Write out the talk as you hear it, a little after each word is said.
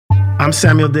I'm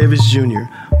Samuel Davis Jr.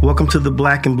 Welcome to the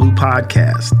Black and Blue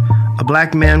Podcast. A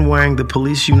black man wearing the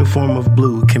police uniform of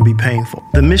blue can be painful.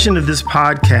 The mission of this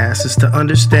podcast is to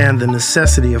understand the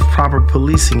necessity of proper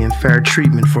policing and fair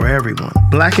treatment for everyone.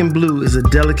 Black and Blue is a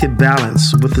delicate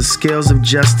balance with the scales of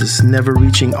justice never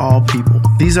reaching all people.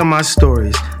 These are my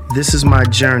stories. This is my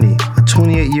journey, a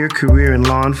 28-year career in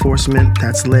law enforcement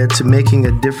that's led to making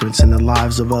a difference in the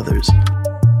lives of others.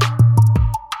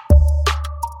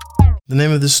 The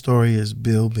name of this story is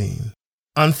Bill Bean.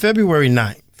 On February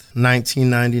 9th,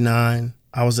 1999,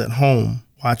 I was at home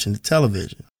watching the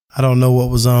television. I don't know what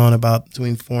was on about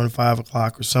between 4 and 5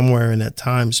 o'clock or somewhere in that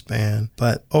time span,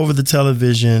 but over the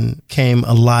television came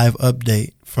a live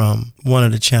update from one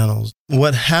of the channels.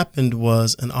 What happened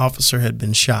was an officer had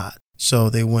been shot.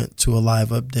 So they went to a live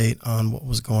update on what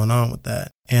was going on with that.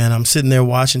 And I'm sitting there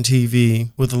watching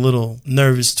TV with a little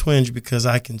nervous twinge because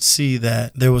I can see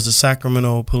that there was a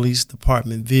Sacramento Police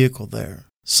Department vehicle there.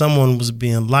 Someone was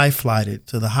being life flighted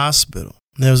to the hospital.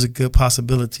 And there was a good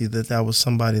possibility that that was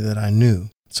somebody that I knew.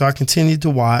 So I continued to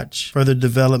watch. Further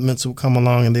developments would come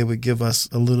along and they would give us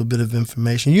a little bit of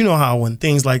information. You know how when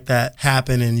things like that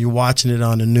happen and you're watching it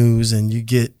on the news and you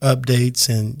get updates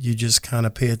and you just kind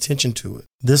of pay attention to it.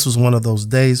 This was one of those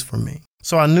days for me.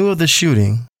 So I knew of the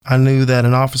shooting. I knew that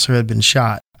an officer had been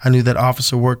shot. I knew that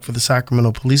officer worked for the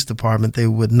Sacramento Police Department. They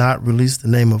would not release the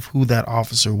name of who that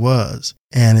officer was,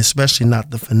 and especially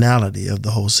not the finality of the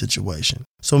whole situation.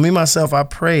 So me, myself, I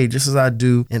prayed just as I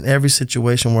do in every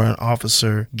situation where an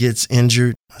officer gets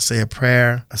injured. I say a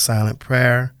prayer, a silent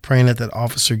prayer, praying that that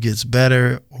officer gets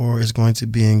better or is going to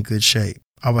be in good shape.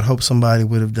 I would hope somebody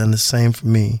would have done the same for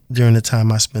me during the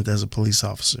time I spent as a police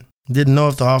officer. Didn't know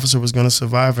if the officer was going to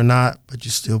survive or not, but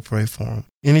you still pray for him.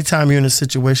 Anytime you're in a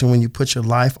situation when you put your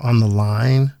life on the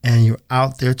line and you're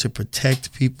out there to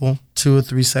protect people, 2 or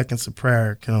 3 seconds of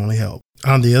prayer can only help.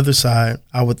 On the other side,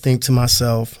 I would think to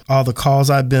myself, all the calls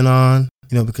I've been on,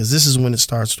 because this is when it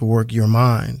starts to work your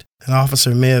mind. An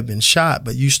officer may have been shot,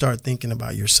 but you start thinking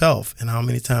about yourself and how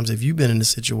many times have you been in a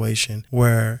situation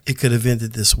where it could have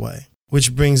ended this way?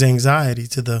 Which brings anxiety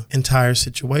to the entire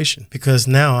situation because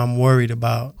now I'm worried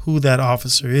about who that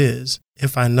officer is,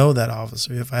 if I know that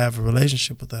officer, if I have a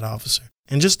relationship with that officer,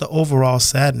 and just the overall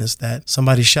sadness that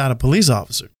somebody shot a police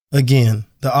officer. Again,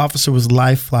 the officer was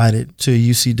life flighted to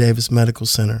UC Davis Medical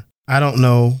Center. I don't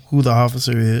know who the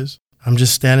officer is. I'm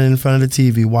just standing in front of the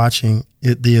TV watching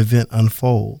the event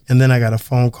unfold. And then I got a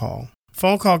phone call.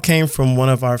 Phone call came from one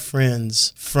of our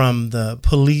friends from the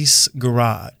police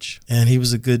garage, and he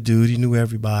was a good dude. He knew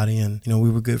everybody, and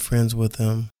we were good friends with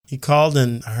him. He called,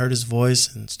 and I heard his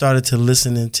voice and started to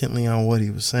listen intently on what he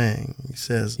was saying. He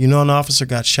says, an officer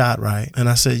got shot, right? And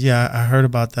I said, yeah, I heard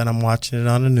about that. I'm watching it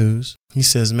on the news. He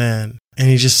says, man, and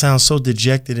he just sounds so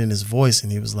dejected in his voice,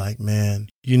 and he was like, man,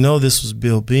 this was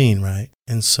Bill Bean, right?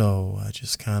 And so I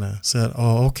just kind of said,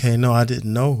 oh, okay, no, I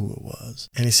didn't know who it was.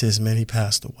 And he says, man, he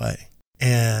passed away.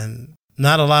 And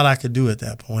not a lot I could do at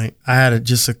that point. I had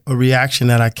a reaction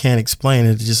that I can't explain.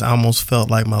 It just almost felt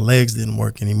like my legs didn't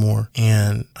work anymore.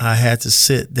 And I had to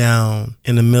sit down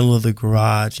in the middle of the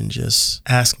garage and just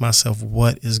ask myself,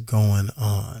 what is going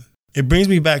on? It brings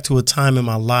me back to a time in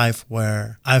my life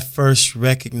where I first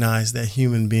recognized that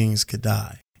human beings could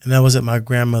die. And that was at my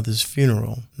grandmother's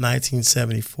funeral,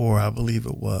 1974, I believe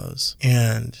it was.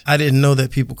 And I didn't know that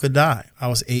people could die. I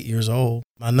was 8 years old.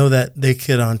 I know that they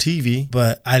could on TV,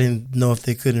 but I didn't know if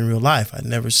they could in real life. I'd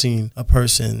never seen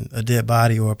a dead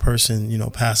body or a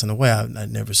person, passing away.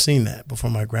 I'd never seen that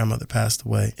before my grandmother passed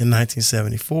away in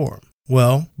 1974.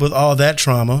 Well, with all that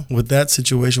trauma, with that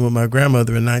situation with my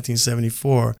grandmother in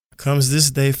 1974, comes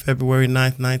this day, February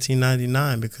 9th,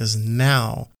 1999, because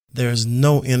now there's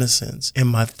no innocence in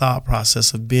my thought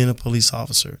process of being a police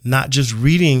officer. Not just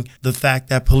reading the fact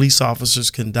that police officers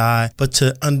can die, but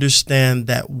to understand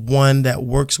that one that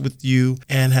works with you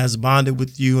and has bonded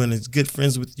with you and is good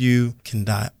friends with you can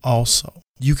die also.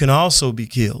 You can also be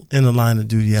killed in the line of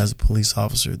duty as a police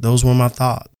officer. Those were my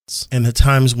thoughts. And the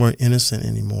times weren't innocent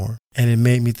anymore. And it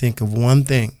made me think of one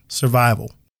thing,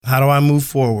 survival. How do I move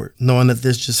forward knowing that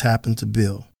this just happened to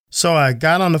Bill? So I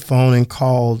got on the phone and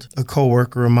called a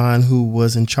coworker of mine who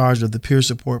was in charge of the peer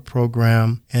support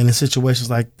program. And in situations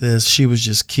like this, she was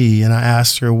just key. And I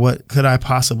asked her, what could I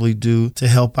possibly do to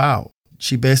help out?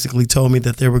 She basically told me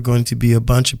that there were going to be a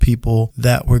bunch of people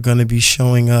that were going to be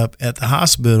showing up at the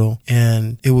hospital.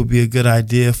 And it would be a good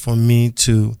idea for me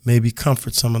to maybe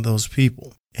comfort some of those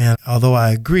people. And although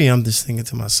I agree, I'm just thinking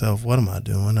to myself, what am I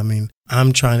doing?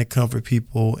 I'm trying to comfort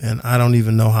people and I don't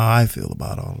even know how I feel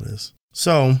about all this.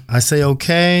 So I say,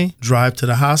 okay, drive to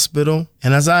the hospital.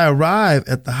 And as I arrive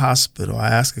at the hospital, I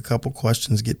ask a couple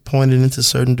questions, get pointed into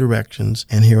certain directions,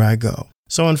 and here I go.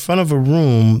 So in front of a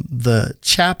room, the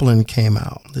chaplain came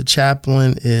out. The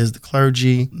chaplain is the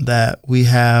clergy that we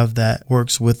have that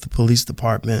works with the police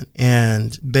department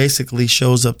and basically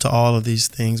shows up to all of these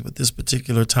things. But this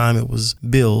particular time, it was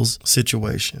Bill's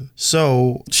situation.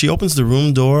 So she opens the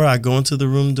room door. I go into the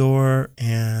room door,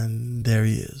 and there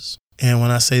he is. And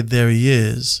when I say there he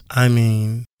is, I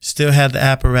mean, still had the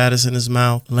apparatus in his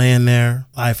mouth, laying there,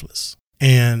 lifeless.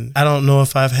 And I don't know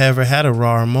if I've ever had a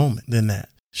rawer moment than that.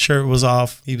 Shirt was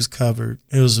off. He was covered.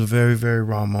 It was a very, very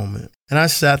raw moment. And I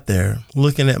sat there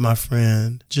looking at my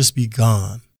friend just be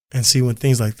gone. And see, when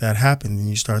things like that happen, then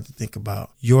you start to think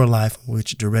about your life and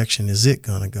which direction is it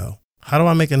going to go? How do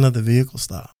I make another vehicle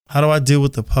stop? How do I deal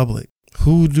with the public?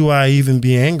 Who do I even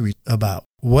be angry about?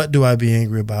 What do I be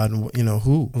angry about? And,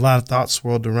 who? A lot of thoughts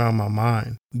swirled around my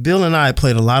mind. Bill and I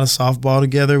played a lot of softball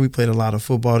together. We played a lot of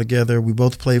football together. We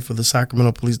both played for the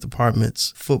Sacramento Police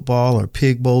Department's football or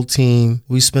pig bowl team.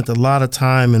 We spent a lot of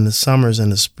time in the summers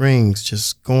and the springs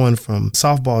just going from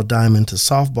softball diamond to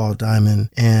softball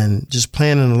diamond and just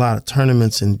playing in a lot of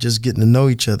tournaments and just getting to know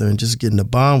each other and just getting to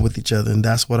bond with each other. And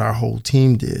that's what our whole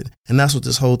team did. And that's what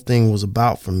this whole thing was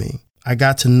about for me. I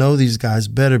got to know these guys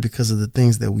better because of the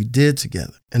things that we did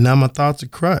together. And now my thoughts are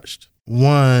crushed.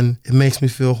 1, it makes me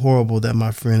feel horrible that my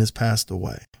friend has passed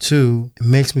away. 2, it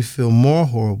makes me feel more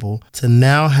horrible to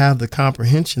now have the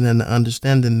comprehension and the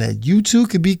understanding that you too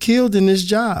could be killed in this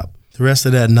job. The rest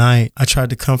of that night, I tried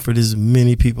to comfort as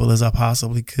many people as I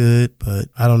possibly could, but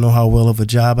I don't know how well of a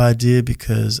job I did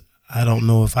because I don't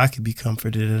know if I could be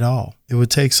comforted at all. It would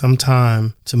take some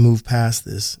time to move past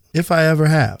this, if I ever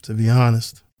have, to be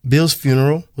honest. Bill's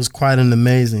funeral was quite an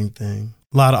amazing thing.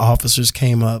 A lot of officers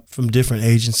came up from different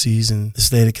agencies in the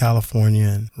state of California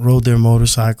and rode their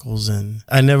motorcycles. And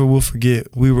I never will forget,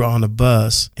 we were on a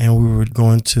bus and we were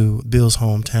going to Bill's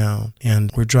hometown.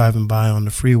 And we're driving by on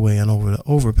the freeway, and over the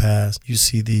overpass, you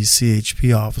see these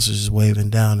CHP officers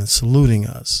waving down and saluting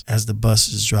us as the bus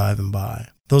is driving by.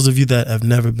 Those of you that have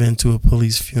never been to a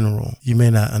police funeral, you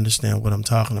may not understand what I'm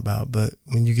talking about, but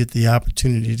when you get the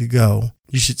opportunity to go,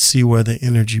 you should see where the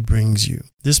energy brings you.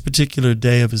 This particular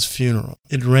day of his funeral,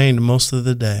 it rained most of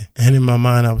the day. And in my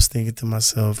mind, I was thinking to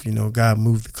myself, God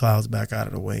moved the clouds back out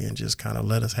of the way and just kind of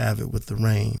let us have it with the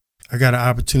rain. I got an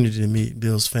opportunity to meet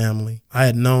Bill's family. I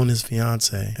had known his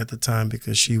fiance at the time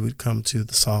because she would come to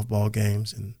the softball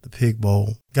games and the pig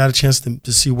bowl. Got a chance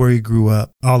to see where he grew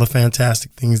up, all the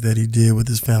fantastic things that he did with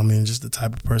his family and just the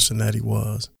type of person that he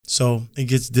was. So it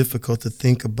gets difficult to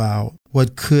think about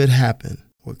what could happen,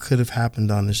 what could have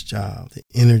happened on this job. The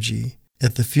energy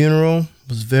at the funeral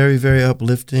was very, very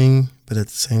uplifting, but at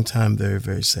the same time, very,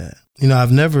 very sad.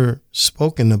 I've never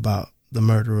spoken about the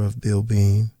murder of Bill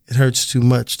Bean. It hurts too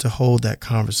much to hold that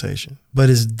conversation. But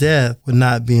his death would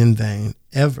not be in vain,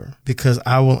 ever, because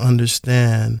I will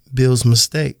understand Bill's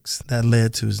mistakes that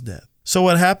led to his death. So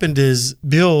what happened is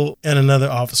Bill and another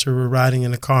officer were riding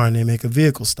in a car and they make a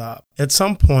vehicle stop. At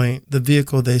some point, the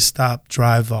vehicle they stopped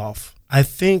drive off. I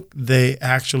think they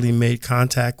actually made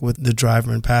contact with the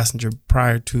driver and passenger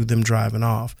prior to them driving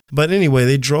off. But anyway,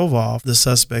 they drove off, the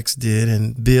suspects did,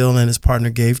 and Bill and his partner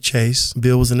gave chase.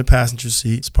 Bill was in the passenger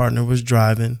seat, his partner was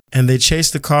driving, and they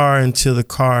chased the car until the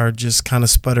car just kind of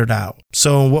sputtered out.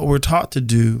 So what we're taught to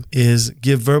do is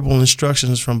give verbal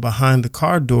instructions from behind the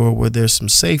car door where there's some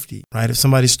safety, right? If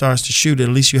somebody starts to shoot, at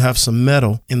least you have some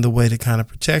metal in the way to kind of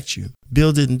protect you.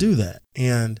 Bill didn't do that.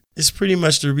 And it's pretty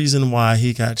much the reason why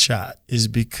he got shot is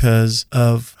because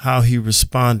of how he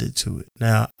responded to it.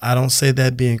 Now, I don't say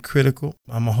that being critical.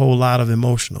 I'm a whole lot of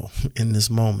emotional in this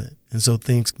moment. And so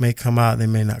things may come out, they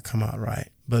may not come out right.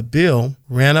 But Bill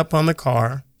ran up on the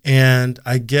car, and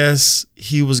I guess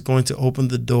he was going to open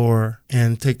the door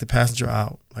and take the passenger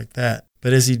out like that.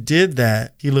 But as he did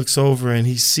that, he looks over and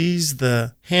he sees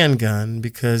the handgun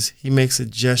because he makes a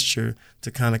gesture to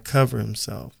kind of cover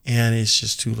himself. And it's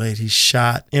just too late. He's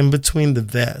shot in between the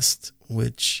vest,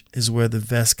 which is where the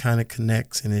vest kind of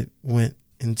connects, and it went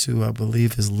into, I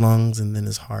believe, his lungs and then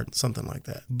his heart, something like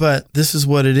that. But this is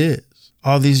what it is.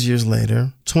 All these years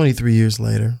later, 23 years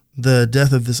later, the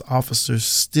death of this officer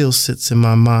still sits in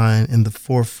my mind in the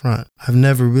forefront. I've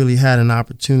never really had an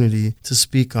opportunity to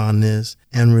speak on this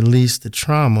and release the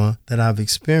trauma that I've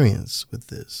experienced with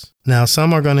this. Now,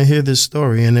 some are going to hear this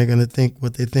story and they're going to think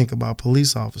what they think about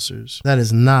police officers. That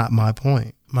is not my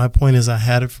point. My point is I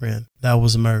had a friend that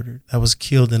was murdered, that was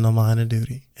killed in the line of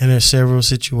duty. And there's several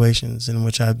situations in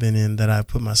which I've been in that I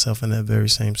put myself in that very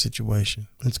same situation.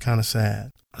 It's kind of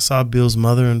sad. I saw Bill's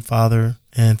mother and father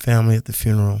and family at the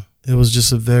funeral. It was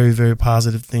just a very, very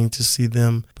positive thing to see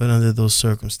them, but under those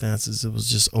circumstances, it was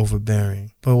just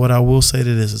overbearing. But what I will say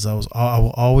to this is I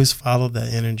will always follow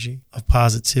that energy of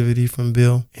positivity from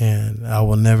Bill, and I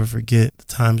will never forget the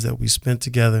times that we spent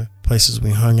together, places we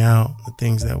hung out, the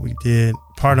things that we did.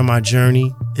 Part of my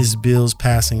journey is Bill's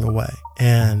passing away.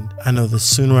 And I know the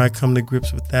sooner I come to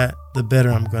grips with that, the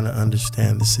better I'm going to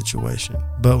understand the situation.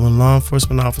 But when law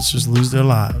enforcement officers lose their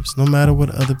lives, no matter what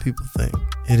other people think,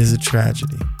 it is a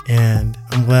tragedy. And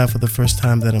I'm glad for the first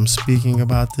time that I'm speaking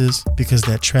about this, because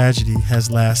that tragedy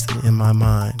has lasted in my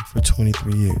mind for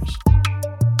 23 years.